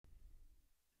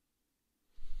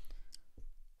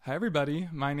Hi, everybody.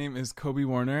 My name is Kobe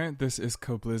Warner. This is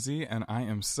Cope Lizzie, and I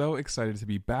am so excited to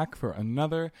be back for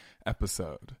another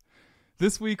episode.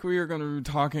 This week, we are going to be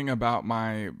talking about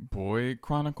my boy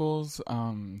chronicles,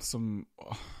 some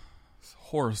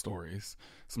horror stories,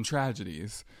 some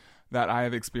tragedies that I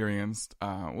have experienced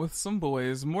with some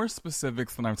boys, more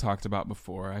specifics than I've talked about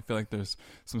before. I feel like there's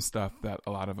some stuff that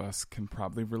a lot of us can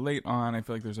probably relate on. I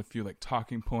feel like there's a few like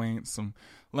talking points, some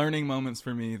learning moments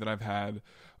for me that I've had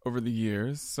over the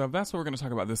years. So that's what we're going to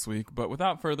talk about this week. But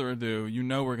without further ado, you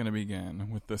know we're going to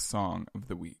begin with the song of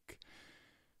the week.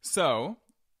 So,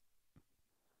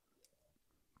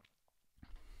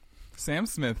 Sam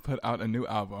Smith put out a new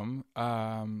album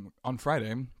on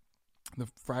Friday. The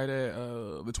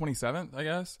 27th, I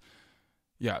guess.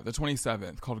 Yeah, the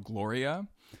 27th, called Gloria.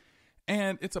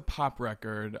 And it's a pop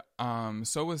record.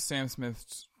 So was Sam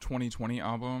Smith's 2020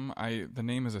 album. The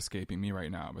name is escaping me right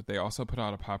now, but they also put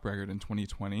out a pop record in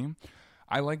 2020.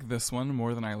 I like this one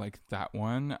more than I like that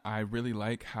one. I really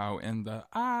like how in the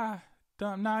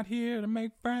I'm not here to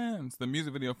make friends, the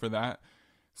music video for that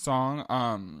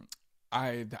song,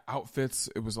 the outfits,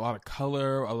 it was a lot of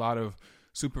color, a lot of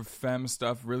super femme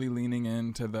stuff, really leaning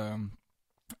into the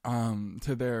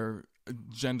to their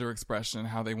gender expression,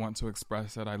 how they want to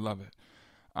express it. I love it.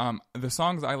 The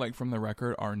songs I like from the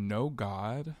record are No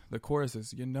God. The chorus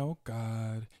is, you know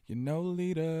God, you know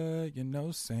leader, you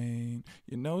know saint,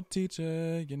 you know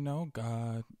teacher, you know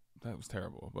God. That was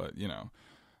terrible, but you know.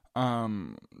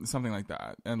 Something like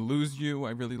that. And Lose You,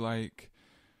 I really like.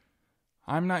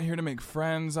 I'm Not Here to Make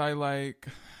Friends, I like.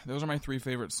 Those are my three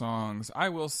favorite songs. I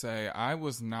will say I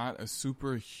was not a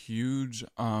super huge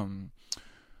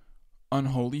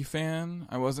Unholy fan.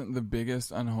 I wasn't the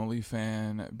biggest Unholy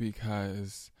fan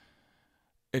because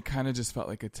it kind of just felt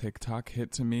like a TikTok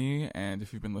hit to me. And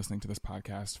if you've been listening to this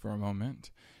podcast for a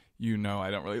moment, you know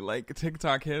I don't really like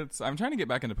TikTok hits. I'm trying to get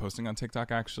back into posting on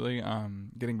TikTok, actually,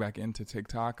 getting back into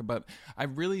TikTok, but I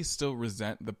really still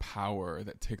resent the power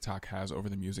that TikTok has over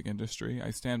the music industry. I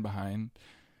stand behind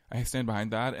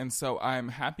that, and so I'm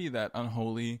happy that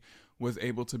Unholy was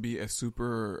able to be a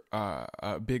super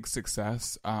big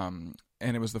success, and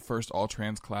it was the first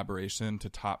all-trans collaboration to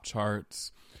top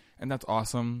charts, and that's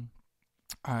awesome.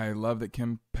 I love that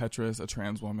Kim Petras, a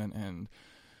trans woman, and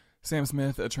Sam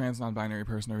Smith, a trans non-binary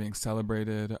person, are being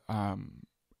celebrated.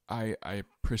 I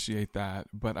appreciate that,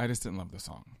 but I just didn't love the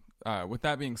song. With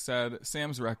that being said,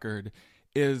 Sam's record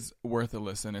is worth a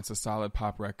listen. It's a solid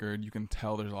pop record. You can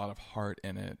tell there's a lot of heart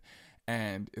in it,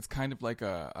 and it's kind of like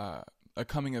a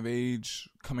coming of age,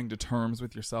 coming to terms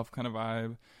with yourself kind of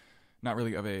vibe. Not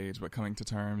really of age, but coming to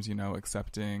terms, you know,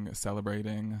 accepting,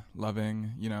 celebrating,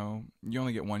 loving, you know, you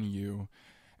only get one you.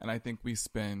 And I think we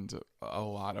spend a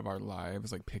lot of our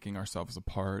lives like picking ourselves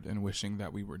apart and wishing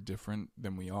that we were different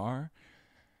than we are.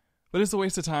 But it's a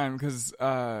waste of time because,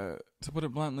 to put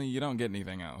it bluntly, you don't get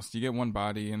anything else. You get one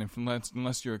body, and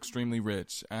unless you're extremely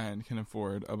rich and can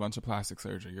afford a bunch of plastic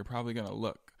surgery, you're probably going to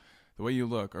look the way you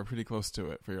look or pretty close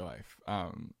to it for your life.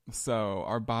 So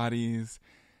our bodies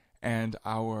and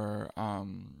our...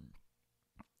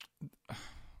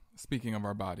 speaking of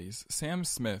our bodies, Sam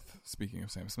Smith, speaking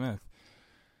of Sam Smith,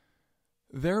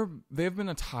 they've been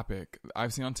a topic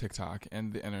I've seen on TikTok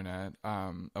and the internet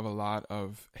of a lot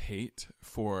of hate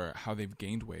for how they've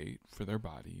gained weight for their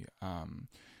body,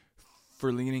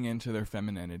 for leaning into their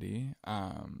femininity.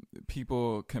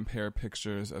 People compare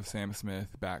pictures of Sam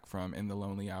Smith back from In the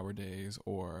Lonely Hour days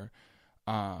or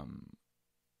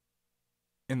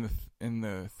in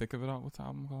the thick of it all. What's the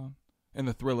album called? In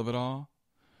the Thrill of It All.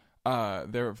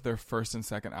 Their first and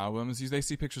second albums, they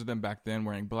see pictures of them back then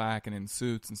wearing black and in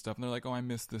suits and stuff, and they're like, oh, I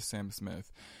miss this Sam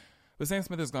Smith. But Sam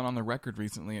Smith has gone on the record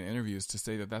recently in interviews to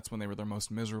say that that's when they were their most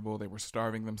miserable. They were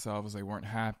starving themselves. They weren't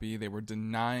happy. They were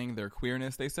denying their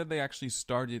queerness. They said they actually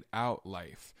started out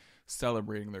life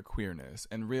celebrating their queerness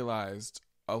and realized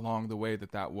along the way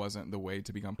that wasn't the way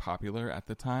to become popular at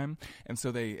the time. And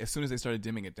so as soon as they started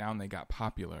dimming it down, they got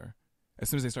popular. As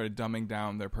soon as they started dumbing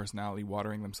down their personality,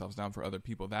 watering themselves down for other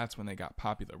people, that's when they got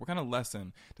popular. What kind of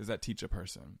lesson does that teach a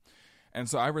person? And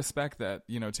so I respect that,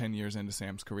 10 years into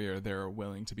Sam's career, they're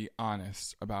willing to be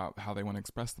honest about how they want to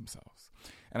express themselves.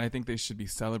 And I think they should be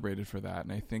celebrated for that.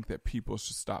 And I think that people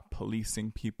should stop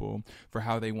policing people for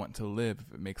how they want to live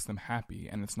if it makes them happy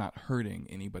and it's not hurting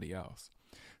anybody else.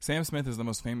 Sam Smith is the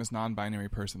most famous non-binary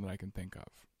person that I can think of,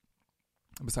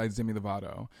 besides Demi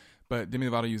Lovato. But Demi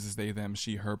Lovato uses they, them,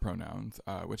 she, her pronouns,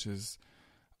 which is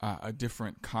a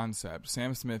different concept.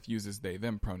 Sam Smith uses they,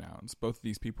 them pronouns. Both of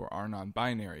these people are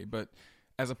non-binary, but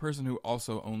as a person who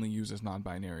also only uses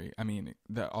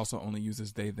that also only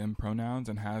uses they, them pronouns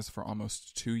and has for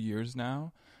almost 2 years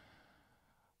now,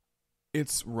 I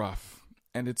it's rough.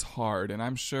 And it's hard, and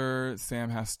I'm sure Sam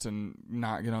has to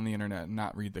not get on the internet and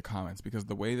not read the comments, because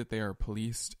the way that they are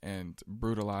policed and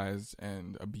brutalized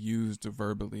and abused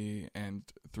verbally and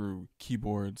through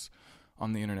keyboards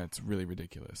on the internet is really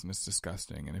ridiculous, and it's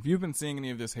disgusting. And if you've been seeing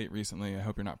any of this hate recently, I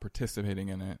hope you're not participating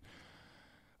in it.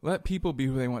 Let people be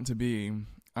who they want to be.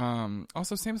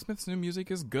 Also, Sam Smith's new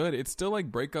music is good. It's still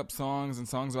like breakup songs and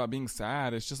songs about being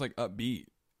sad. It's just like upbeat.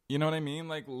 You know what I mean?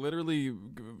 Like, literally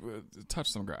touch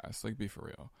some grass. Like, be for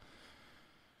real.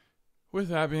 With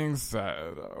that being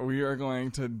said, we are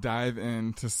going to dive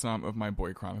into some of my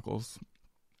Boy Chronicles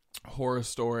horror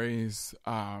stories.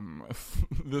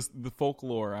 The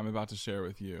folklore I'm about to share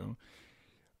with you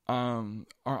are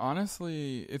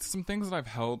honestly, it's some things that I've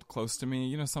held close to me.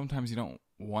 You know, sometimes you don't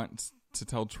want to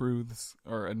tell truths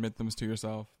or admit them to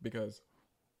yourself, because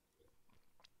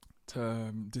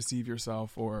to deceive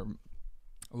yourself or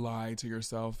lie to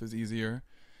yourself is easier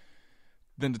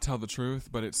than to tell the truth,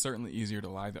 but it's certainly easier to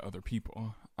lie to other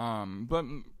people. But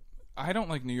I don't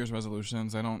like New Year's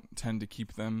resolutions. I don't tend to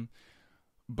keep them.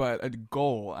 But a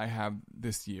goal I have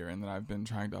this year and that I've been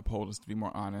trying to uphold is to be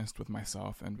more honest with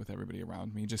myself and with everybody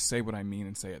around me. Just say what I mean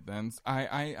and say it then.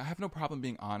 I have no problem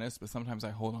being honest, but sometimes I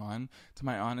hold on to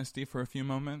my honesty for a few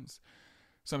moments.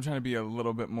 So I'm trying to be a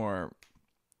little bit more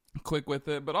quick with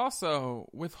it, but also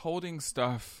withholding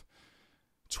stuff,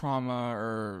 trauma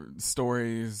or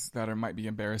stories that might be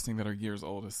embarrassing that are years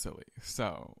old is silly.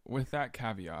 So with that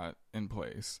caveat in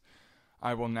place,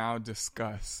 I will now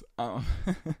discuss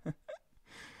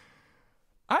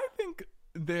I think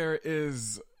there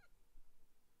is,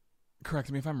 correct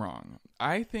me if I'm wrong,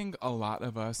 I think a lot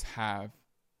of us have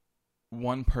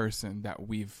one person that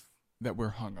we're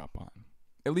hung up on.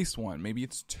 At least one, maybe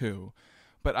it's two.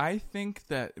 But I think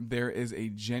that there is a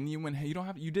genuine,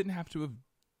 you didn't have to have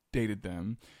dated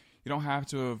them. You don't have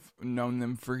to have known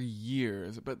them for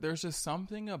years, but there's just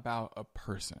something about a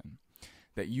person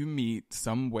that you meet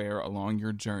somewhere along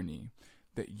your journey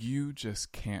that you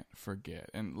just can't forget.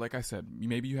 And like I said,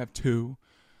 maybe you have two.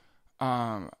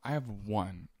 I have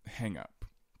one hang up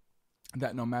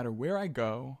that no matter where I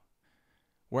go,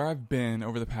 where I've been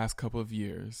over the past couple of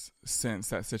years since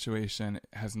that situation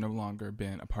has no longer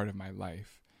been a part of my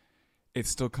life, it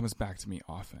still comes back to me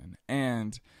often.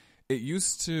 And it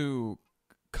used to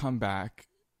come back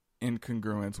in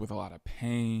congruence with a lot of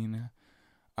pain,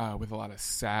 with a lot of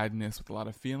sadness, with a lot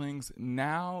of feelings.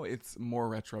 Now it's more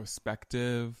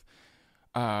retrospective,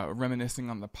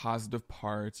 reminiscing on the positive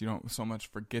parts. You don't so much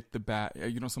forget the bad.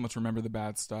 You don't so much remember the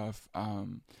bad stuff.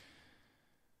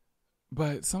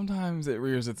 But sometimes it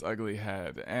rears its ugly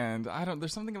head, and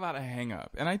there's something about a hang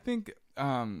up. And I think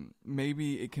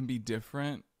maybe it can be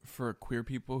different for queer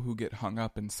people who get hung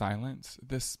up in silence.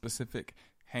 This specific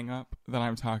hang up that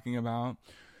I'm talking about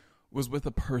was with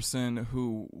a person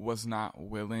who was not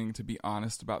willing to be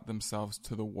honest about themselves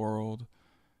to the world.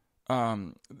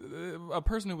 A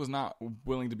person who was not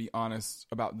willing to be honest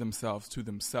about themselves to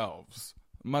themselves,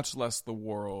 much less the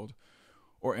world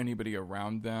or anybody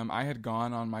around them. I had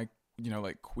gone on my,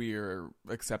 queer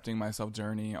accepting myself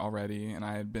journey already, and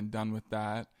I had been done with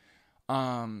that.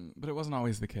 But it wasn't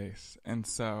always the case. And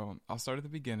so I'll start at the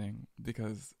beginning,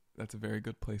 because that's a very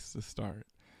good place to start.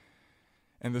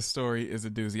 And the story is a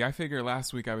doozy. I figure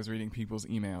last week I was reading people's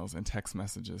emails and text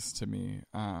messages to me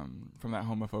from that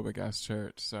homophobic ass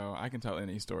church. So I can tell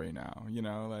any story now,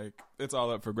 it's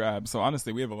all up for grabs. So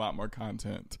honestly, we have a lot more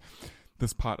content.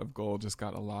 This pot of gold just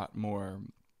got a lot more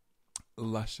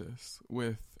luscious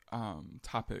with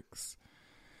topics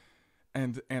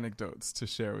and anecdotes to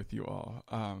share with you all.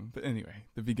 But anyway,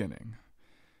 the beginning.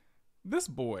 This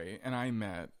boy and I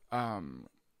met,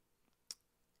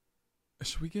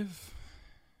 should we give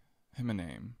him a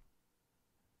name?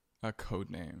 A code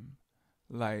name?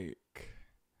 Like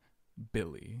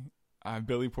Billy.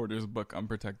 Billy Porter's book,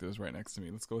 Unprotected, is right next to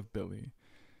me. Let's go with Billy.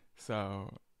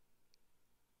 So,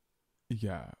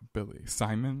 yeah, Billy.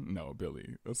 Simon? No,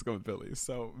 Billy. Let's go with Billy.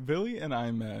 So, Billy and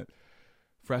I met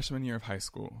freshman year of high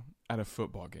school at a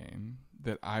football game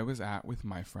that I was at with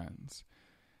my friends,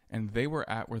 and they were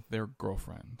at with their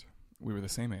girlfriend. We were the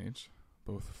same age,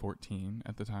 both 14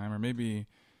 at the time, or maybe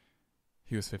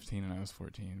he was 15 and I was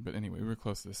 14. But anyway, we were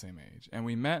close to the same age. And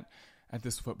we met at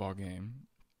this football game,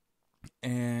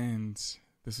 and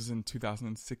this was in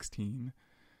 2016,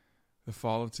 the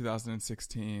fall of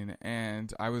 2016,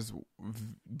 and I was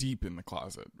deep in the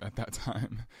closet at that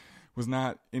time. Was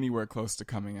not anywhere close to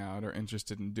coming out or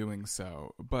interested in doing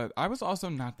so. But I was also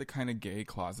not the kind of gay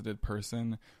closeted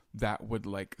person that would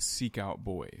seek out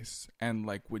boys and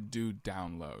would do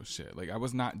down low shit. I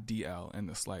was not DL in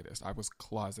the slightest. I was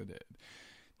closeted.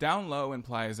 Down low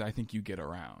implies I think you get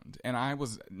around. And I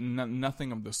was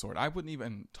nothing of the sort. I wouldn't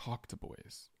even talk to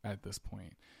boys at this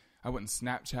point. I wouldn't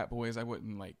Snapchat boys. I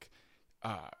wouldn't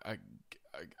I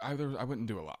wouldn't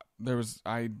do a lot.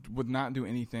 I would not do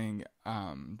anything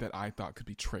that I thought could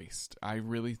be traced. I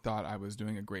really thought I was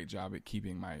doing a great job at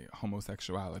keeping my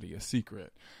homosexuality a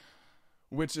secret,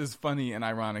 which is funny and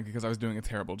ironic because I was doing a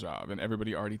terrible job and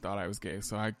everybody already thought I was gay.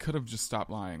 So I could have just stopped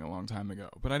lying a long time ago,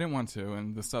 but I didn't want to.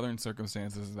 And the Southern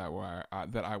circumstances that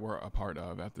I were a part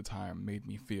of at the time made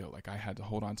me feel like I had to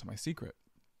hold on to my secret.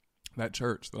 That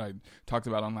church that I talked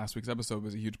about on last week's episode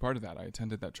was a huge part of that. I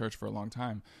attended that church for a long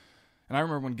time. And I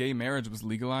remember when gay marriage was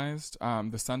legalized,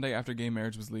 the Sunday after gay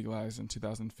marriage was legalized in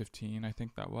 2015, I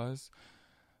think that was,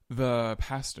 the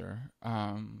pastor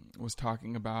was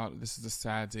talking about, this is a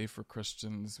sad day for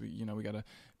Christians. We got to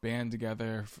band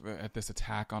together at this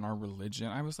attack on our religion.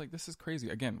 I was like, this is crazy.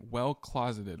 Again, well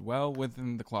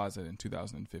within the closet in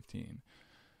 2015.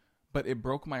 But it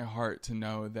broke my heart to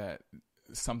know that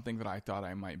something that I thought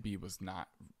I might be was not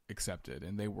accepted,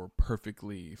 and they were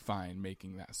perfectly fine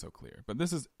making that so clear. But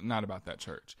this is not about that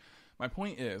church. My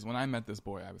point is, when I met this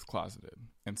boy, I was closeted,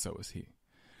 and so was he.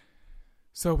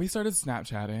 So we started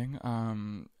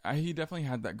Snapchatting. He definitely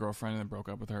had that girlfriend and then broke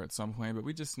up with her at some point, but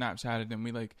we just Snapchatted, and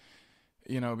we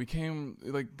became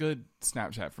like good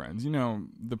Snapchat friends.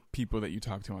 The people that you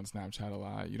talk to on Snapchat a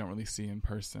lot, you don't really see in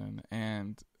person,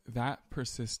 and that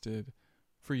persisted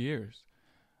for years.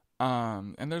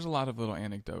 And there's a lot of little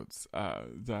anecdotes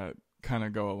that kind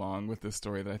of go along with this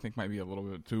story that I think might be a little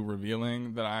bit too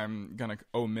revealing that I'm going to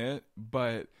omit.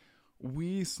 But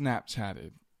we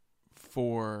Snapchatted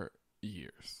for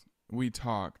years. We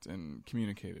talked and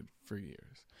communicated for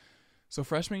years. So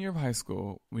freshman year of high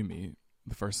school, we meet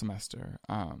the first semester.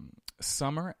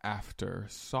 Summer after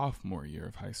sophomore year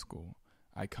of high school,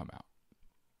 I come out.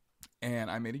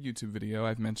 And I made a YouTube video.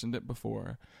 I've mentioned it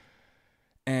before.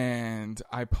 And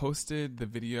I posted the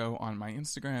video on my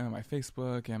Instagram, my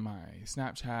Facebook, and my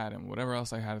Snapchat, and whatever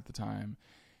else I had at the time.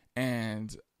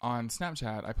 And on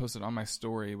Snapchat, I posted on my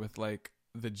story with like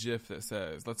the GIF that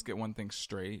says, "Let's get one thing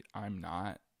straight, I'm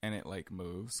not." And it like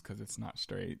moves because it's not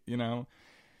straight,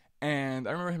 And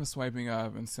I remember him swiping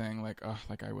up and saying like, "Oh,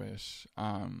 like I wish,"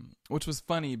 which was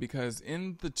funny because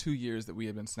in the 2 years that we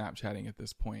had been Snapchatting at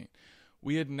this point,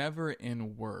 we had never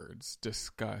in words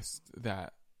discussed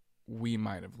that we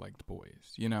might have liked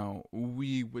boys.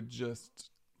 We would just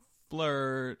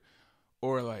flirt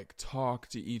or like talk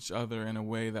to each other in a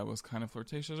way that was kind of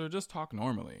flirtatious, or just talk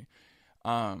normally,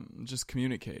 just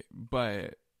communicate.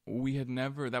 But we had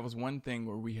never, that was one thing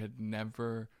where we had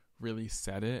never really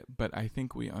said it, but I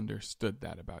think we understood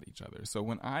that about each other. So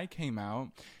when I came out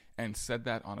and said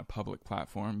that on a public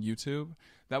platform, YouTube,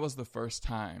 that was the first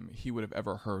time he would have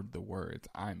ever heard the words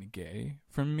 "I'm gay"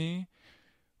 from me.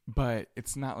 But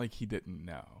it's not like he didn't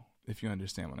know, if you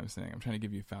understand what I'm saying. I'm trying to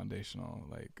give you foundational,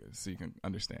 so you can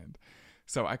understand.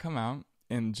 So I come out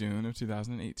in June of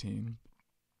 2018,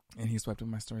 and he swiped up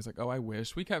my stories like, "Oh, I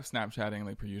wish." We kept Snapchatting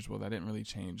like per usual. That didn't really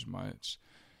change much.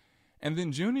 And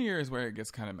then junior year is where it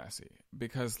gets kind of messy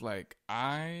because now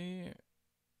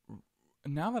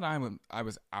that I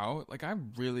was out, I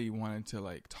really wanted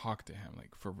to talk to him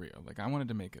for real. I wanted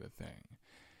to make it a thing.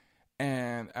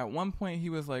 And at one point he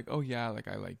was like, "Oh yeah,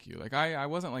 I like you." I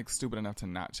wasn't stupid enough to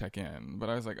not check in, but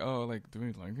I was like, "Oh, do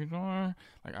we like each other?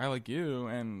 I like you."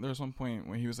 And there was one point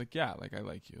when he was like, "Yeah, I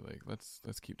like you.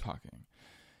 Let's keep talking."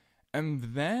 And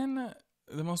then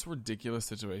the most ridiculous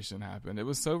situation happened. It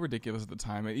was so ridiculous at the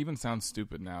time. It even sounds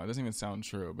stupid now. It doesn't even sound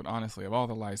true. But honestly, of all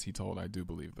the lies he told, I do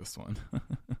believe this one.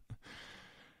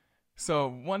 So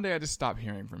one day I just stopped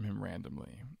hearing from him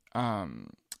randomly.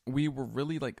 We were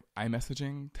really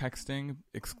iMessaging, texting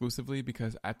exclusively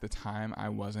because at the time I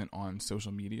wasn't on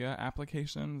social media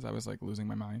applications. I was losing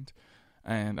my mind,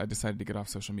 and I decided to get off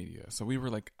social media. So we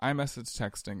were iMessage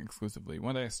texting exclusively.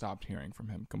 One day I stopped hearing from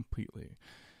him completely.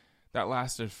 That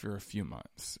lasted for a few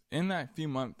months. In that few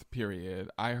month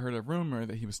period, I heard a rumor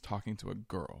that he was talking to a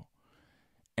girl,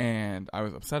 and I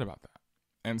was upset about that.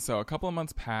 And so a couple of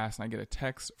months passed, and I get a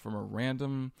text from a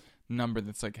random number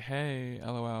that's like, "Hey,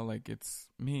 LOL, it's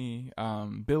me,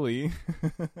 Billy."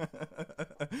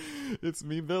 It's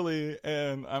me, Billy.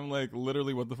 And I'm like,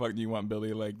 literally, what the fuck do you want,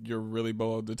 Billy? You're really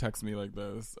bold to text me like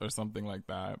this or something like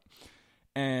that.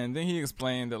 And then he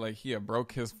explained that he had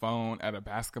broke his phone at a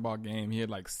basketball game. He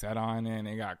had sat on it and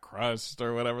it got crushed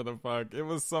or whatever the fuck. It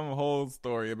was some whole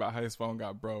story about how his phone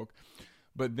got broke.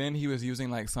 But then he was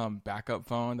using some backup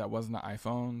phone that wasn't an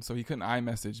iPhone, so he couldn't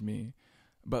iMessage me.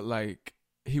 But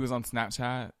he was on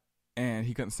Snapchat, and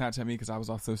he couldn't Snapchat me because I was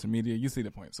off social media. You see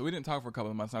the point. So we didn't talk for a couple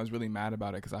of months. And I was really mad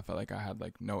about it because I felt like I had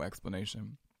no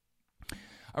explanation.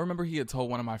 I remember he had told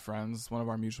one of my friends, one of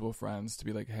our mutual friends, to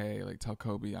be like, hey, like, tell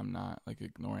Kobe I'm not, like,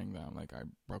 ignoring them. Like, I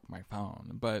broke my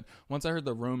phone. But once I heard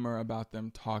the rumor about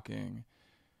them talking,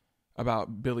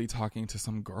 about Billy talking to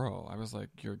some girl, I was like,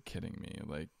 you're kidding me.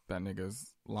 Like, that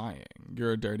nigga's lying.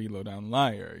 You're a dirty, low-down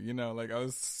liar. You know, like, I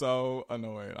was so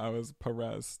annoyed. I was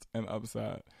pressed and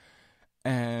upset.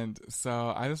 And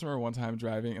so I just remember one time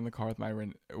driving in the car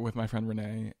with my friend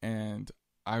Renee, and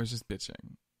I was just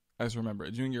bitching. I just remember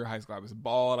it. Junior year of high school, I was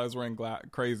bald. I was wearing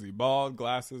crazy. Bald,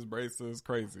 glasses, braces,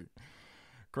 crazy.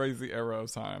 Crazy era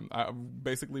of time. I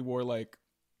basically wore, like,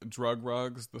 drug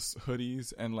rugs, the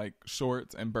hoodies, and, like,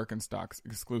 shorts and Birkenstocks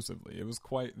exclusively. It was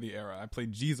quite the era. I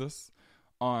played Jesus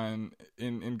in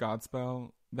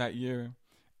Godspell that year,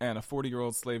 and a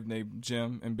 40-year-old slave named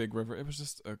Jim in Big River. It was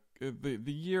just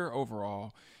the year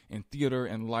overall in theater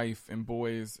and life and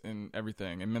boys and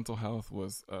everything and mental health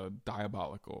was a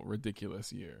diabolical,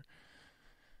 ridiculous year.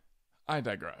 I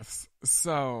digress.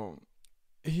 So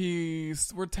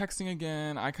we're texting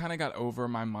again. I kind of got over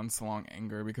my months-long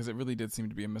anger because it really did seem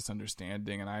to be a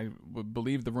misunderstanding, and I would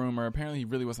believe the rumor. Apparently, he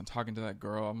really wasn't talking to that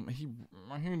girl. He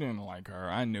didn't like her.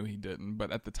 I knew he didn't,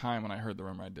 but at the time when I heard the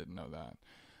rumor, I didn't know that.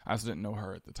 I also didn't know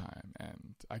her at the time,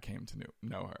 and I came to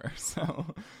know her.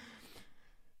 So,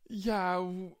 yeah,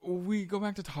 we go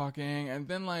back to talking, and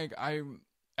then, like,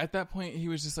 at that point, he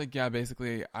was just like, yeah,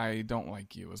 basically, I don't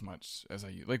like you as much as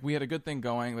like, we had a good thing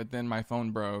going, but then my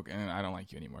phone broke, and I don't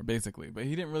like you anymore, basically. But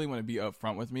he didn't really want to be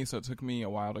upfront with me, so it took me a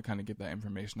while to kind of get that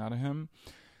information out of him.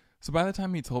 So by the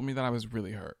time he told me that, I was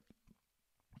really hurt.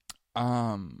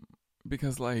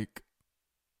 Because, like,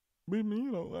 what do you mean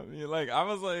you don't love me? Like, I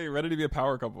was, like, ready to be a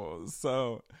power couple.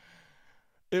 So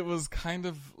it was kind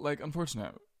of, like,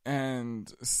 unfortunate.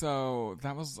 And so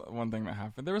that was one thing that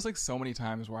happened. There was, like, so many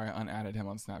times where I unadded him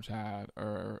on Snapchat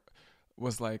or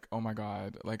was like, oh my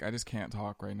God, like, I just can't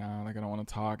talk right now. Like, I don't want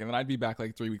to talk. And then I'd be back,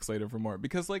 like, 3 weeks later for more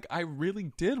because, like, I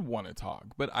really did want to talk,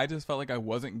 but I just felt like I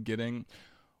wasn't getting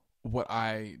what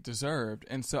I deserved.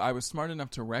 And so I was smart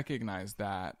enough to recognize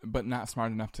that, but not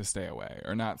smart enough to stay away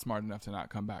or not smart enough to not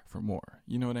come back for more.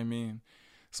 You know what I mean?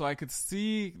 So I could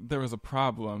see there was a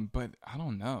problem, but I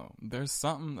don't know. There's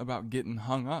something about getting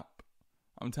hung up.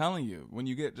 I'm telling you, when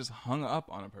you get just hung up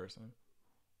on a person.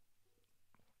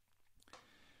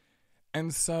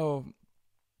 And so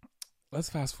let's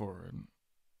fast forward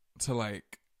to,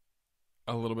 like,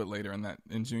 a little bit later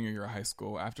in junior year of high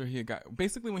school, after he had got,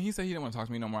 basically when he said he didn't want to talk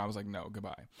to me no more, I was like, no,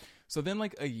 goodbye. So then,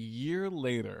 like, a year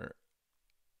later,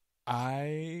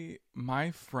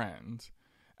 my friend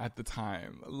at the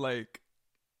time, like,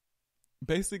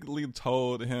 basically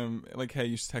told him, like, hey,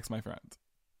 you should text my friend.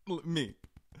 Me.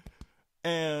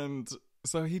 And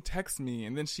so he texts me,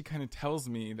 and then she kind of tells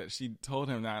me that she told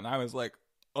him that, and I was like,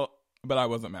 oh, but I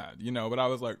wasn't mad, you know, but I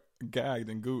was, like,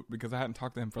 gagged and gooped because I hadn't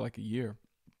talked to him for, like, a year.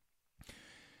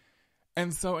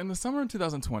 And so in the summer of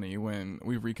 2020, when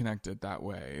we reconnected that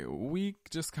way, we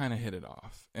just kind of hit it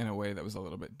off in a way that was a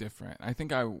little bit different. I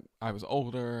think I was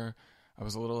older. I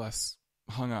was a little less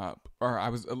hung up, or I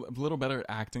was a little better at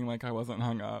acting like I wasn't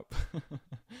hung up.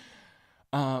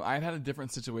 I had a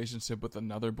different situationship with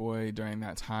another boy during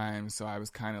that time, so I was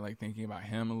kind of, like, thinking about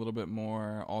him a little bit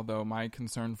more, although my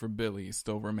concern for Billy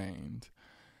still remained.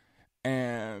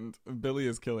 And Billy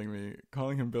is killing me.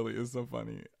 Calling him Billy is so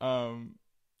funny.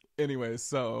 Anyway,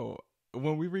 so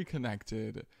when we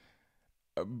reconnected,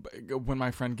 when my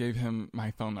friend gave him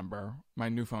my phone number, my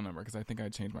new phone number, because I think I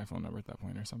changed my phone number at that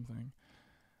point or something,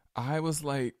 I was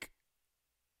like,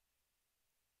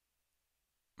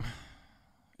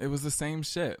 it was the same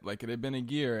shit. Like, it had been a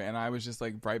year, and I was just,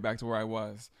 like, right back to where I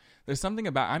was. There's something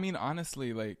about, I mean,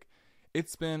 honestly, like,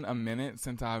 it's been a minute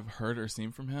since I've heard or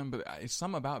seen from him, but it's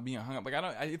something about being hung up. Like,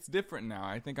 it's different now.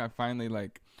 I think I finally,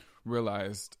 like,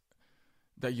 realized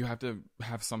that you have to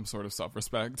have some sort of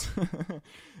self-respect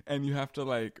and you have to,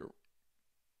 like,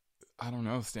 I don't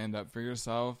know, stand up for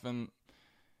yourself and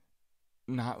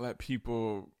not let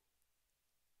people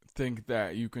think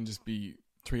that you can just be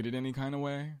treated any kind of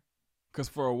way. Because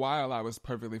for a while I was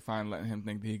perfectly fine letting him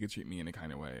think that he could treat me any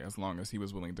kind of way. As long as he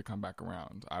was willing to come back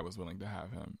around, I was willing to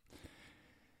have him.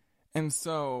 And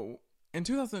so in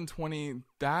 2020,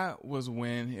 that was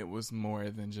when it was more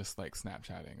than just, like,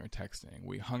 Snapchatting or texting.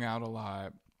 We hung out a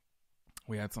lot.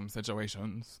 We had some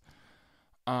situations.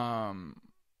 And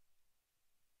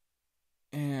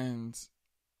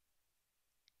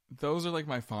those are, like,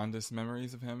 my fondest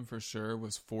memories of him, for sure,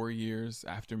 was 4 years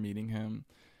after meeting him.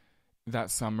 That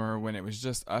summer when it was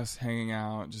just us hanging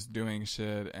out, just doing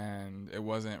shit, and it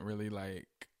wasn't really, like,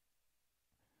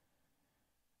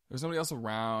 there was nobody else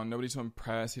around, nobody to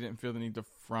impress. He didn't feel the need to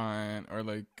front or,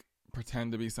 like,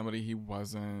 pretend to be somebody he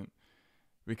wasn't.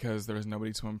 because there was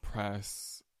nobody to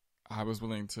impress. I was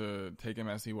willing to take him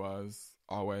as he was,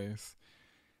 always.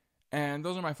 And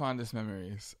those are my fondest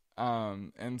memories.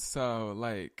 And so,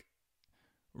 like,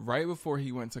 right before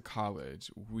he went to college,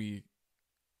 we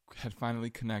had finally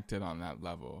connected on that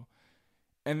level.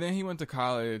 And then he went to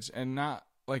college, and not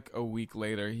like a week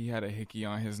later, he had a hickey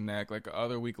on his neck. Like, the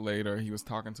other week later, he was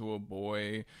talking to a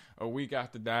boy. A week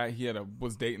after that, he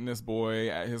was dating this boy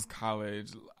at his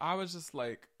college. I was just,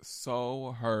 like,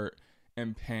 so hurt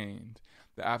and pained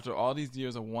that after all these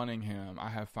years of wanting him, I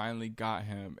have finally got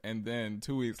him. And then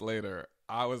 2 weeks later,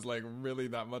 I was, like, really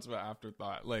that much of an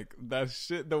afterthought. Like, that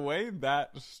shit, the way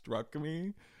that struck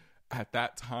me at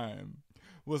that time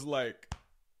was, like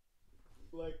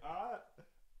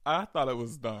I thought it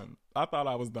was done. I thought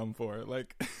I was done for.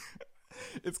 Like,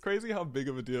 it's crazy how big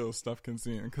of a deal stuff can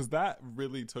seem, because that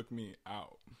really took me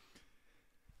out.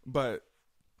 But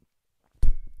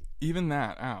even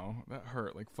that, ow, that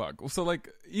hurt like fuck. So, like,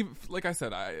 even like I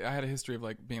said, I had a history of,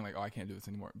 like, being like, oh, I can't do this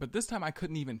anymore. But this time I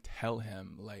couldn't even tell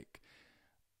him, like,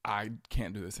 I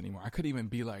can't do this anymore. I couldn't even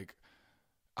be like,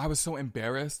 I was so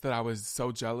embarrassed that I was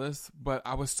so jealous, but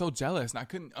I was so jealous, and I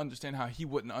couldn't understand how he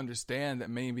wouldn't understand that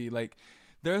maybe, like,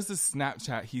 there's this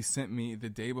Snapchat he sent me the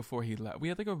day before he left. We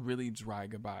had, like, a really dry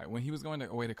goodbye. When he was going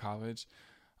away to college,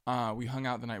 we hung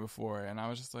out the night before, and I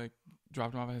was just, like,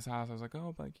 dropped him off at his house. I was like,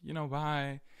 oh, like,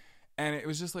 bye. And it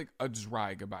was just, like, a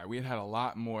dry goodbye. We had a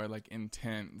lot more, like,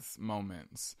 intense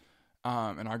moments,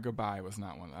 and our goodbye was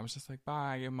not one. I was just like,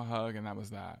 bye, I gave him a hug, and that was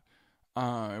that.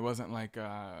 It wasn't, like,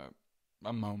 a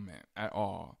moment at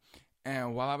all.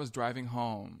 And while I was driving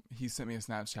home, he sent me a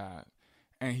Snapchat,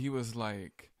 and he was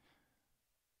like,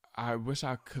 I wish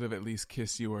I could have at least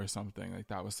kissed you or something. Like,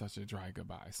 that was such a dry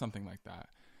goodbye, something like that.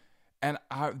 And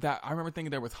I remember thinking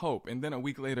there was hope. And then a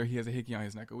week later, he has a hickey on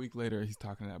his neck. A week later, he's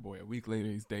talking to that boy. A week later,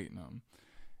 he's dating him.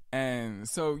 And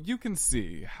so you can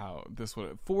see how this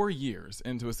would, 4 years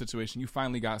into a situation, you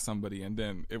finally got somebody, and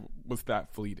then it was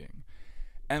that fleeting.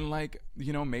 And, like,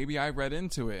 maybe I read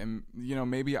into it, and,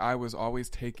 maybe I was always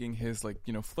taking his, like,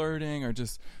 flirting or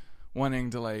just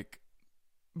wanting to, like,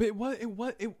 but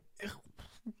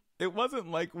it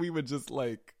wasn't like we would just,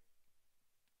 like,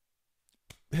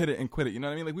 hit it and quit it. You know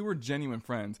what I mean? Like, we were genuine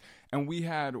friends, and we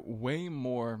had way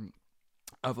more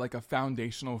of, like, a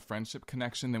foundational friendship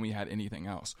connection than we had anything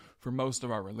else for most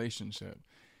of our relationship.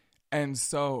 And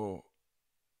so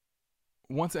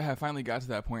once it had finally got to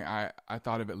that point, I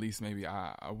thought of at least maybe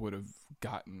I would have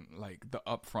gotten, like, the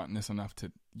upfrontness enough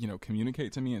to,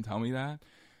 communicate to me and tell me that.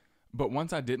 But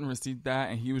once I didn't receive that,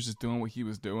 and he was just doing what he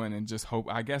was doing, and just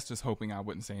hoping I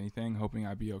wouldn't say anything, hoping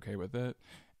I'd be okay with it,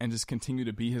 and just continue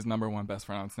to be his number one best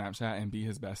friend on Snapchat and be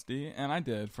his bestie. And I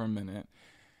did for a minute.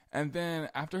 And then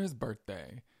after his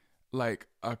birthday, like,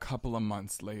 a couple of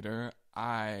months later,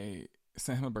 I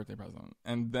sent him a birthday present.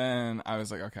 And then I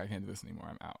was like, okay, I can't do this anymore.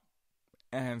 I'm out.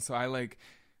 And so like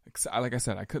I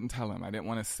said, I couldn't tell him. I didn't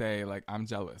want to say, like, I'm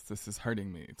jealous. This is hurting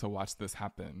me to watch this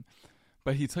happen.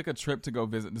 But he took a trip to go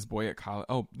visit this boy at college.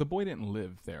 Oh, the boy didn't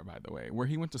live there, by the way. Where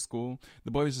he went to school,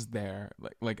 the boy was just there.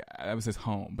 Like that was his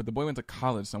home. But the boy went to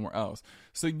college somewhere else.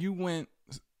 So you went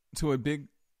to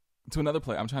another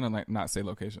place. I'm trying to, like, not say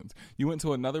locations. You went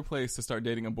to another place to start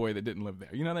dating a boy that didn't live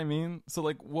there. You know what I mean? So,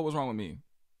 like, what was wrong with me?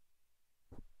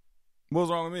 What was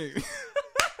wrong with me?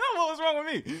 What was wrong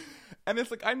with me? And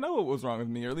it's like, I know what was wrong with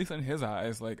me, or at least in his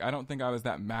eyes. Like, I don't think I was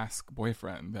that mask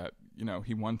boyfriend that,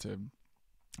 he wanted,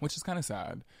 which is kind of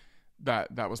sad.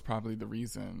 That was probably the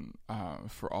reason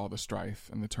for all the strife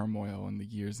and the turmoil and the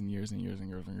years and years and years and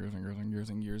years and years and years and years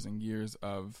and years and years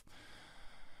of,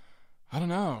 I don't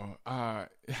know,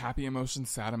 happy emotions,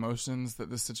 sad emotions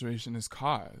that this situation has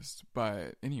caused.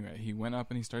 But anyway, he went up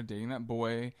and he started dating that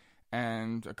boy.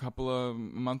 And a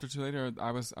month or two later,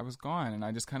 I was gone, and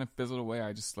I just kind of fizzled away.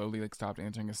 I just slowly, like, stopped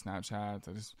answering his Snapchats.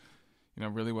 I just,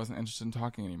 really wasn't interested in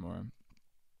talking anymore.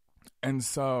 And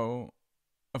so,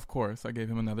 of course, I gave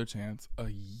him another chance a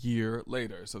year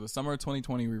later. So the summer of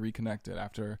 2020, we reconnected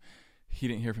after he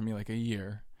didn't hear from me, like, a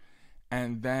year.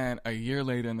 And then a year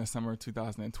later, in the summer of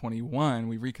 2021,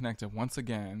 we reconnected once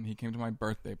again. He came to my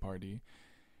birthday party,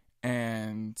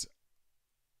 and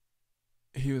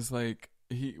he was like,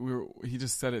 he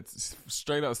just said it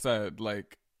straight up, said,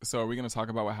 like, so are we going to talk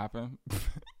about what happened?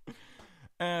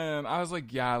 And I was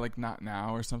like, yeah, like, not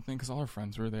now or something, because all our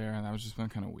friends were there, and that was just been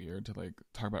kind of weird to, like,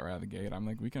 talk about right out of the gate. I'm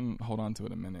like, we can hold on to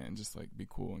it a minute and just, like, be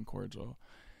cool and cordial.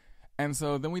 And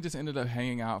so then we just ended up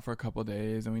hanging out for a couple of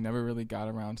days, and we never really got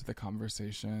around to the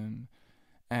conversation,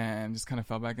 and just kind of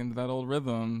fell back into that old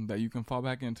rhythm that you can fall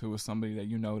back into with somebody that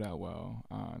you know that well,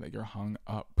 that you're hung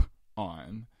up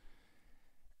on.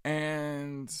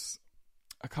 And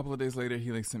a couple of days later,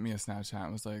 he like sent me a Snapchat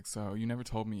and was like, so you never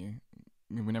told me,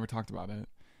 we never talked about it.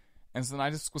 And so then I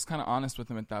just was kind of honest with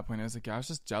him at that point. I was like, yeah, I was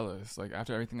just jealous. Like,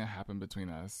 after everything that happened between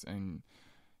us, and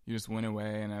you just went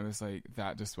away, and I was like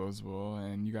that disposable,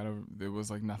 and there was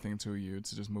like nothing to you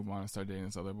to just move on and start dating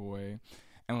this other boy,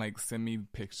 and like send me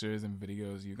pictures and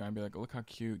videos. You gotta be like, look how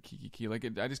cute, kiki. Like,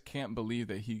 I just can't believe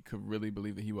that he could really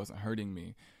believe that he wasn't hurting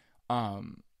me.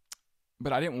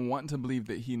 But I didn't want to believe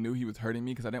that he knew he was hurting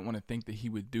me, because I didn't want to think that he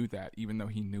would do that, even though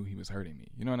he knew he was hurting me.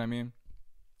 You know what I mean?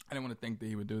 I didn't want to think that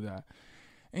he would do that.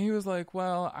 And he was like,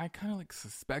 well, I kind of like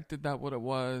suspected that what it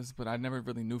was, but I never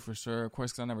really knew for sure. Of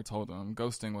course, because I never told him.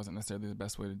 Ghosting wasn't necessarily the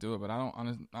best way to do it, but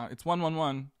it's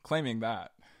 111 claiming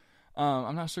that.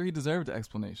 I'm not sure he deserved an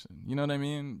explanation. You know what I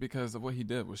mean? Because of what he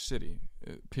did was shitty,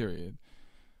 period.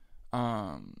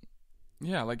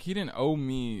 Yeah, like, he didn't owe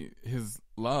me his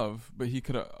love, but he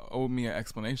could have owed me an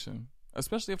explanation.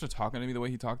 Especially after talking to me the way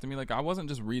he talked to me. Like, I wasn't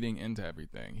just reading into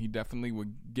everything. He definitely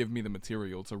would give me the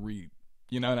material to read.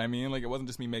 You know what I mean? Like, it wasn't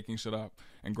just me making shit up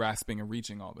and grasping and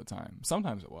reaching all the time.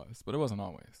 Sometimes it was, but it wasn't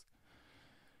always.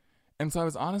 And so I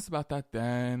was honest about that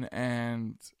then,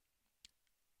 and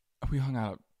we hung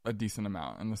out a decent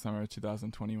amount in the summer of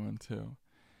 2021 too.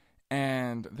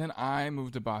 And then I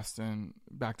moved to Boston,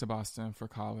 back to Boston for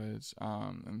college.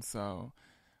 And so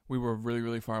we were really,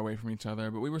 really far away from each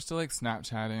other, but we were still like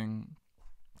Snapchatting.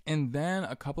 And then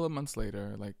a couple of months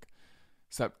later, like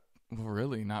well,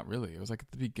 really, not really. It was like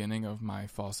at the beginning of my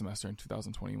fall semester in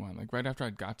 2021. Like right after I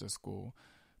got to school,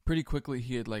 pretty quickly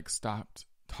he had like stopped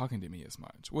talking to me as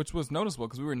much, which was noticeable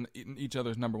because we were each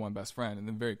other's number one best friend, and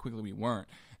then very quickly we weren't.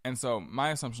 And so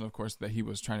my assumption, of course, that he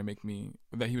was trying to make me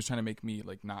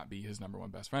like not be his number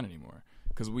one best friend anymore,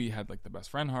 because we had like the best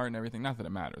friend heart and everything. Not that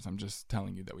it matters. I'm just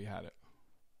telling you that we had it.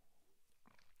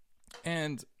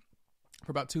 And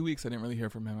for about 2 weeks, I didn't really hear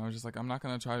from him. I was just like, I'm not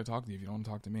going to try to talk to you if you don't want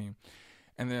to talk to me.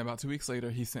 And then about 2 weeks later,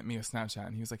 he sent me a Snapchat,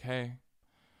 and he was like, hey.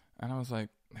 And I was like,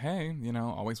 hey, you know,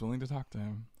 always willing to talk to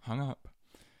him. Hung up.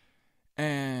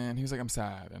 And he was like, I'm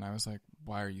sad. And I was like,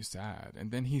 why are you sad?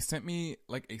 And then he sent me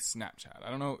like a Snapchat. I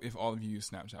don't know if all of you use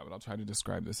Snapchat, but I'll try to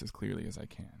describe this as clearly as I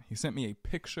can. He sent me a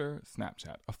picture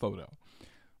Snapchat, a photo,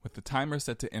 with the timer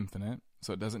set to infinite,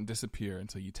 so it doesn't disappear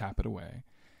until you tap it away.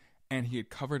 And he had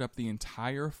covered up the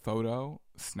entire photo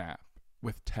snap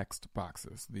with text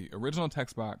boxes, the original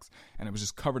text box, and it was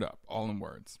just covered up all in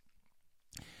words.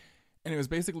 And it was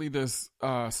basically this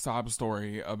sob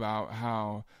story about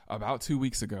how about 2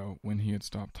 weeks ago, when he had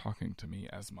stopped talking to me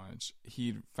as much,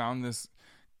 he'd found this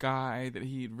guy that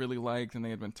he'd really liked, and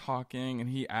they had been talking, and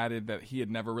he added that he had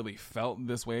never really felt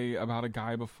this way about a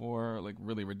guy before. Like,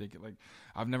 really ridiculous. Like,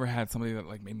 I've never had somebody that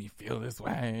like made me feel this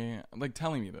way, like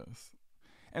telling me this.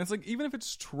 And it's like, even if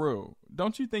it's true,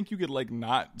 don't you think you could like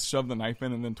not shove the knife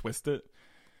in and then twist it?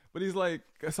 But he's like,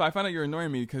 so I found out you're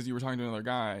annoying me because you were talking to another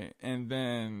guy. And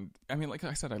then, I mean, like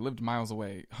I said, I lived miles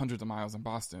away, hundreds of miles in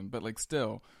Boston. But like,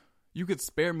 still, you could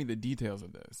spare me the details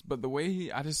of this. But the way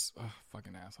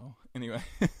fucking asshole. Anyway.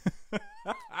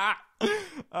 I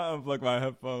unplugged my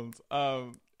headphones.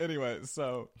 Anyway,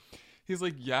 so he's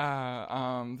like,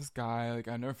 yeah, this guy, like,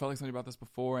 I never felt like something about this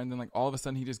before. And then like, all of a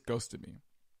sudden he just ghosted me.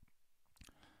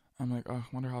 I'm like, oh, I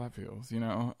wonder how that feels, you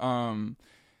know?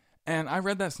 And I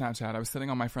read that Snapchat. I was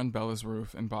sitting on my friend Bella's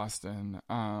roof in Boston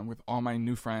with all my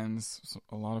new friends,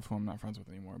 a lot of whom I'm not friends with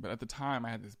anymore. But at the time, I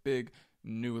had this big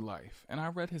new life. And I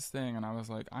read his thing, and I was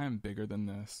like, I am bigger than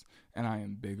this, and I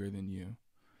am bigger than you.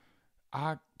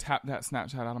 I tapped that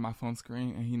Snapchat out of my phone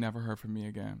screen, and he never heard from me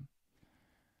again.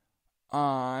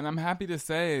 And I'm happy to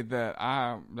say that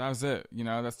that was it. You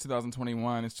know, that's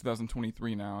 2021. It's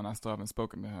 2023 now, and I still haven't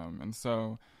spoken to him. And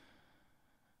so,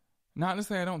 not to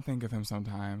say I don't think of him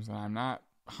sometimes, and I'm not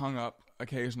hung up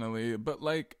occasionally, but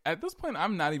like at this point,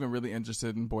 I'm not even really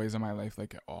interested in boys in my life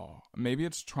like at all. Maybe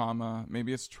it's trauma,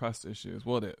 maybe it's trust issues.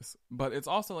 Well, it is, but it's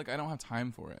also like I don't have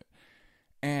time for it,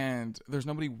 and there's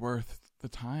nobody worth the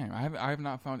time. I have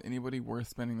not found anybody worth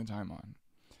spending the time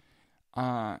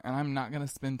on, and I'm not gonna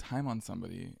spend time on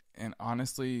somebody and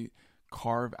honestly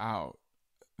carve out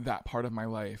that part of my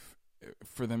life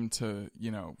for them to, you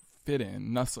know, fit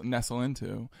in, nestle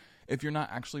into, if you're not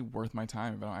actually worth my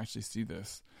time, if I don't actually see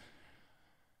this.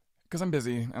 Because I'm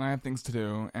busy, and I have things to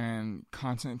do, and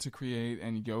content to create,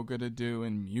 and yoga to do,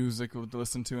 and music to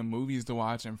listen to, and movies to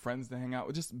watch, and friends to hang out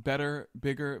with. Just better,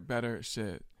 bigger, better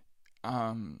shit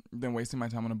than wasting my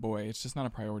time on a boy. It's just not a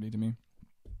priority to me.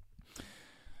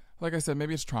 Like I said,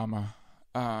 maybe it's trauma.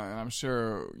 And I'm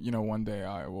sure, you know, one day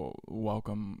I will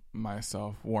welcome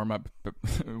myself, warm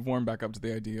back up to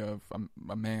the idea of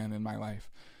a man in my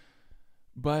life.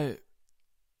 But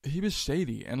he was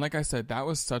shady. And like I said, that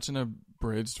was such an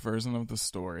abridged version of the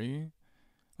story.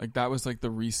 Like, that was like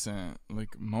the recent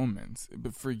like moments.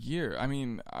 But for years, I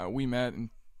mean, we met in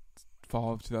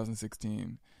fall of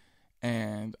 2016,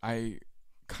 and I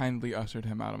kindly ushered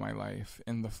him out of my life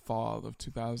in the fall of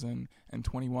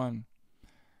 2021.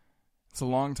 It's a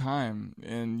long time,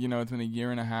 and it's been a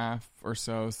year and a half or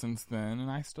so since then, and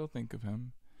I still think of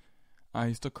him.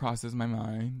 He still crosses my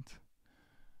mind,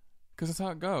 because that's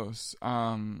how it goes.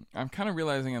 I'm kind of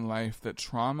realizing in life that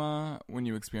trauma, when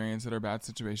you experience it, or bad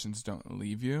situations, don't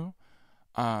leave you,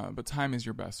 but time is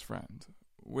your best friend.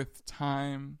 With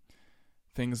time,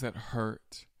 things that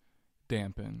hurt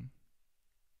dampen,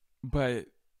 but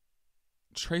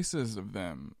traces of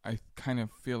them, I kind of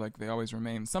feel like they always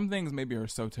remain. Some things maybe are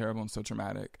so terrible and so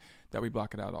traumatic that we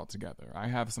block it out altogether. I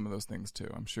have some of those things too.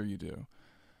 I'm sure you do.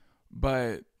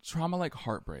 But trauma like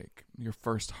heartbreak, your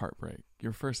first heartbreak,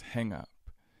 your first hang up,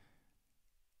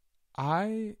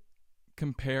 I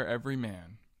compare every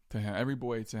man to him, every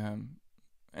boy to him.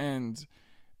 And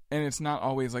it's not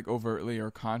always like overtly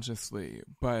or consciously,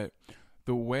 but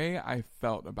the way I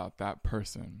felt about that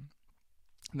person,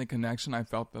 the connection I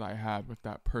felt that I had with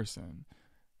that person,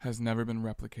 has never been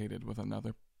replicated with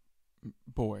another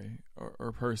boy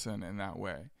or person in that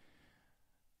way.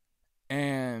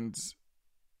 And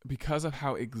because of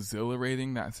how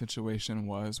exhilarating that situation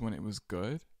was when it was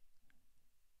good,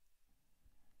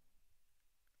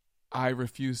 I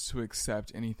refused to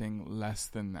accept anything less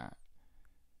than that.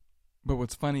 But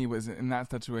what's funny was in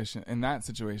that situation,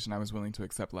 I was willing to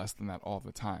accept less than that all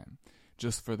the time,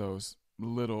 just for those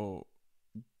little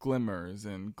glimmers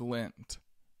and glint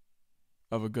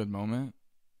of a good moment.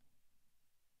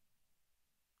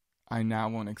 I now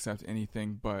won't accept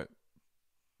anything but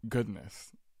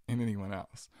goodness in anyone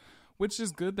else, which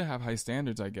is good to have high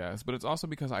standards, I guess. But it's also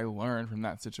because I learned from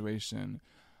that situation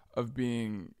of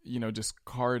being,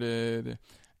 discarded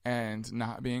and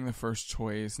not being the first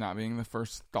choice, not being the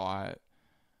first thought.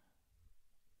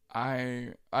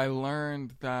 I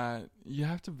learned that you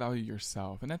have to value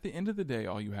yourself. And at the end of the day,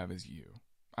 all you have is you.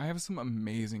 I have some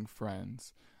amazing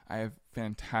friends. I have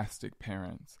fantastic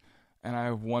parents. And I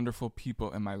have wonderful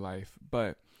people in my life.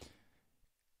 But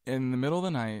in the middle of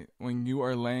the night, when you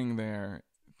are laying there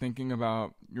thinking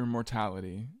about your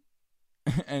mortality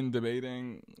and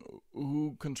debating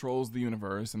who controls the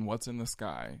universe and what's in the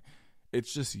sky,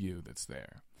 it's just you that's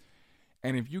there.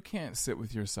 And if you can't sit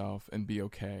with yourself and be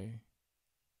okay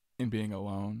in being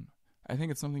alone, I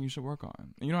think it's something you should work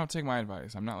on. And you don't have to take my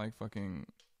advice. I'm not like fucking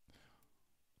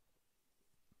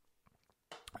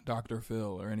Dr.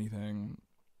 Phil or anything,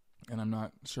 and I'm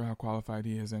not sure how qualified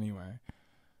he is anyway.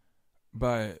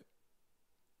 But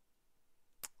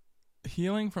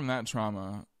healing from that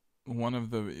trauma, one of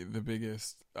the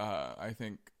biggest, I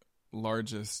think,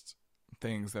 largest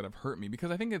things that have hurt me,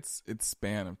 because I think it's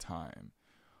span of time.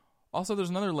 Also, there's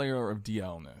another layer of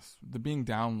DL-ness, the being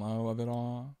down low of it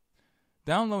all.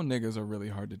 Down low niggas are really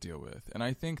hard to deal with, and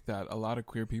I think that a lot of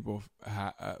queer people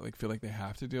feel like they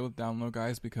have to deal with down low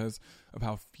guys because of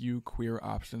how few queer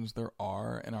options there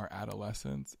are in our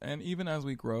adolescence, and even as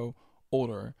we grow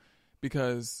older.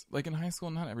 Because, like, in high school,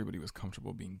 not everybody was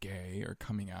comfortable being gay or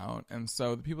coming out. And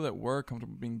so the people that were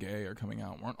comfortable being gay or coming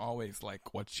out weren't always,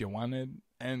 like, what you wanted.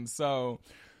 And so,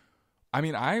 I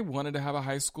mean, I wanted to have a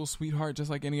high school sweetheart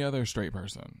just like any other straight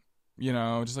person.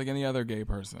 Just like any other gay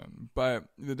person. But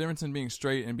the difference in being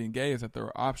straight and being gay is that there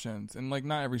are options. And, like,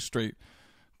 not every straight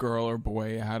girl or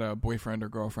boy had a boyfriend or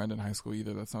girlfriend in high school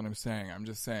either. That's not what I'm saying. I'm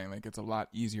just saying, like, it's a lot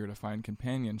easier to find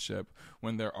companionship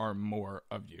when there are more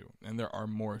of you and there are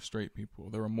more straight people.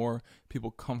 There are more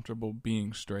people comfortable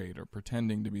being straight or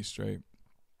pretending to be straight.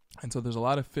 And so there's a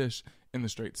lot of fish in the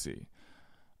straight sea.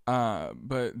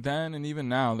 But then and even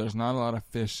now, there's not a lot of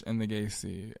fish in the gay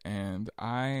sea. And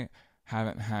I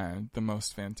haven't had the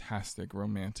most fantastic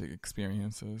romantic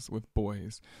experiences with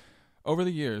boys over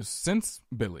the years since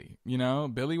Billy.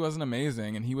 Billy wasn't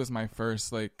amazing, and he was my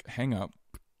first, like, hang up.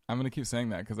 I'm going to keep saying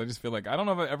that because I just feel like, I don't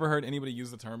know if I've ever heard anybody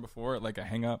use the term before, like a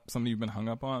hang up, somebody you've been hung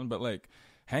up on, but like,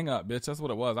 hang up, bitch, that's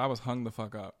what it was. I was hung the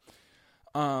fuck up.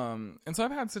 And so I've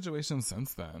had situations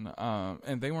since then,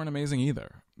 and they weren't amazing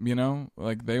either,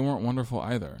 like, they weren't wonderful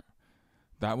either.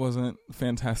 That wasn't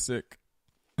fantastic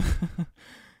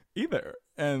either.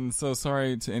 And so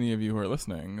sorry to any of you who are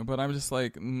listening, but I'm just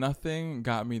like, nothing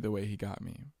got me the way he got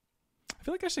me. I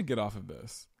feel like I should get off of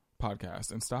this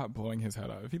podcast and stop blowing his head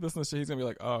up. If he listens to shit, he's gonna be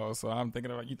like, oh, so I'm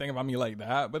thinking about you, thinking about me like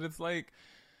that. But it's like,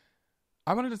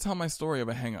 I wanted to tell my story of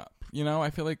a hang up. I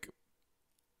feel like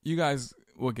you guys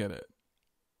will get it.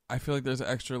 I feel like there's an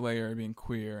extra layer of being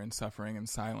queer and suffering in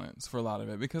silence for a lot of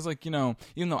it. Because, like, you know,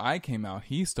 even though I came out,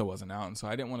 he still wasn't out. And so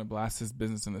I didn't want to blast his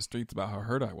business in the streets about how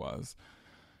hurt I was.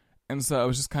 And so it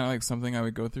was just kind of like something I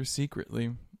would go through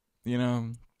secretly, you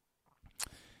know.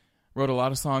 Wrote a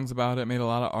lot of songs about it, made a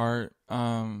lot of art.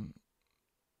 Some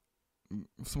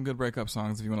good breakup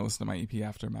songs if you want to listen to my EP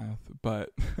Aftermath. But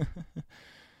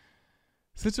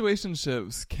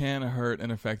situationships can hurt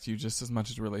and affect you just as much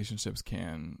as relationships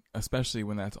can, especially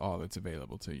when that's all that's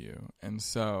available to you. And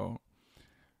so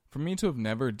for me to have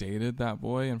never dated that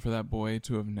boy and for that boy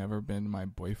to have never been my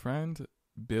boyfriend,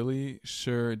 Billy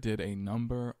sure did a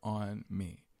number on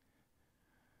me.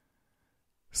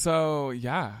 So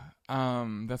yeah,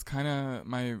 that's kind of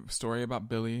my story about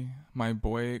Billy. My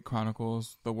boy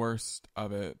chronicles, the worst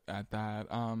of it at that.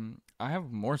 I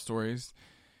have more stories,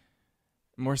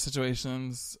 more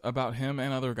situations about him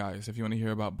and other guys if you want to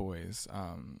hear about boys.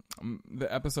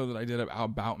 The episode that I did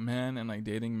about men and like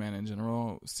dating men in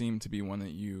general seemed to be one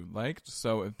that you liked.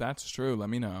 So if that's true, let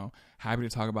me know. Happy to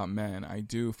talk about men. I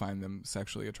do find them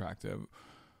sexually attractive,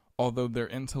 although their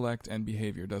intellect and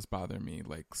behavior does bother me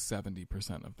like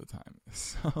 70% of the time.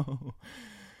 So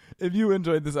if you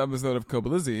enjoyed this episode of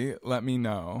Kobalizzi, let me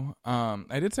know.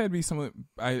 I did say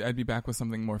I'd be back with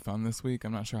something more fun this week.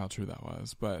 I'm not sure how true that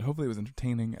was, but hopefully it was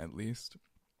entertaining at least.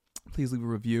 Please leave a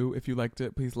review if you liked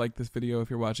it. Please like this video if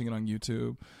you're watching it on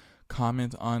YouTube.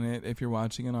 Comment on it if you're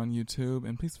watching it on YouTube.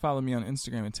 And please follow me on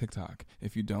Instagram and TikTok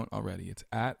if you don't already. It's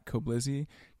at Koblizzy,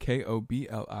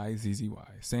 Koblizzy.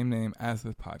 Same name as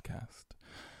the podcast.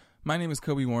 My name is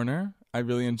Kobe Warner. I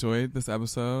really enjoyed this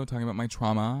episode talking about my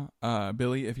trauma.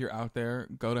 Billy, if you're out there,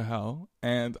 go to hell.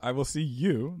 And I will see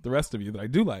you, the rest of you that I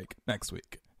do like, next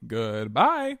week.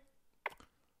 Goodbye.